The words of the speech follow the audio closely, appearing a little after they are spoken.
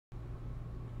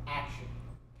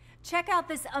Check out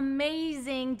this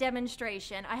amazing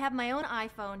demonstration. I have my own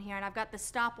iPhone here and I've got the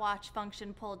stopwatch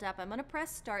function pulled up. I'm going to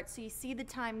press start so you see the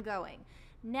time going.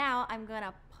 Now I'm going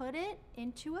to put it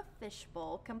into a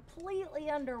fishbowl completely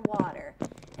underwater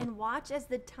and watch as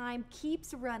the time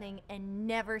keeps running and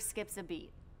never skips a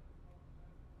beat.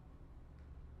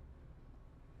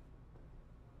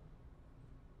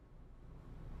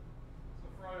 So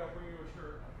Friday, I'll bring you a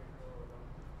shirt.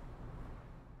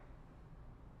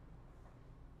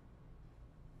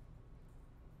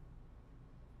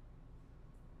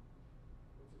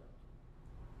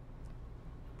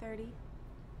 30.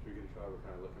 Should we get a shot? We're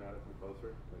kind of looking at it from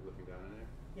closer, like looking down in there.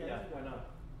 Yeah, why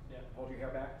not? Yeah, hold your hair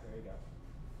back. There you go.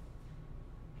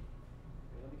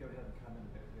 Okay, let me go ahead and come in a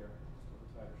bit here. Just a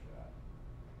little tighter shot.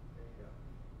 There you go.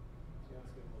 Yeah,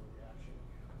 let's get a little reaction.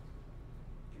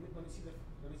 Let me see the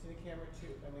camera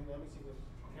too. I mean, let me see the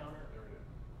counter. There it is.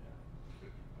 Yeah.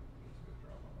 Good. That's a good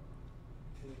drama.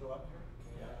 Can you go up here?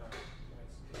 Yeah.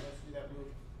 Nice. Okay, let's do that move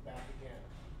back again.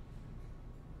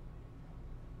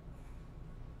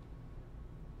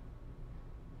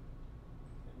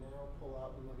 And now pull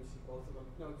out and let me see both of them.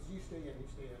 No, you stay in. You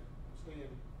stay in. Stay in.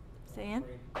 Stay in?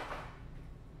 Now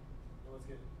let's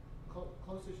get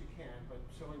close as you can, but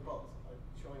showing both.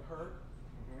 Showing her,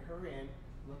 her in,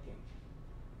 looking,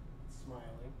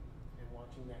 smiling, and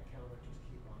watching that counter just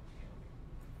keep on counting.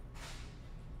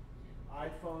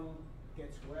 iPhone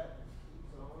gets wet and keeps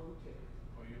on ticking.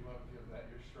 Oh, you love that.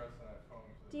 You're stressing that phone.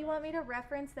 Do you want me to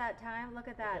reference that time? Look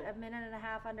at that, a minute and a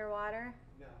half underwater?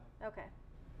 No. Okay.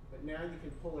 But now you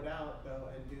can pull it out though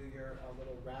and do your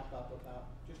little wrap up about,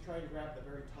 just try to grab the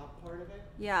very top part of it.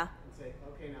 Yeah. And say,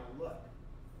 okay, now look.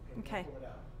 Okay. Now pull it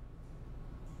out.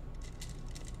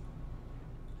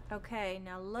 Okay,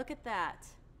 now look at that.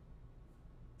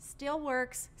 Still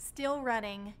works, still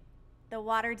running. The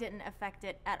water didn't affect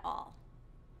it at all.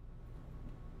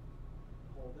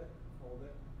 Hold it, hold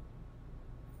it.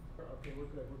 Okay, we're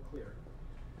good, we're clear.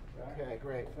 Okay,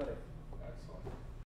 great. Excellent.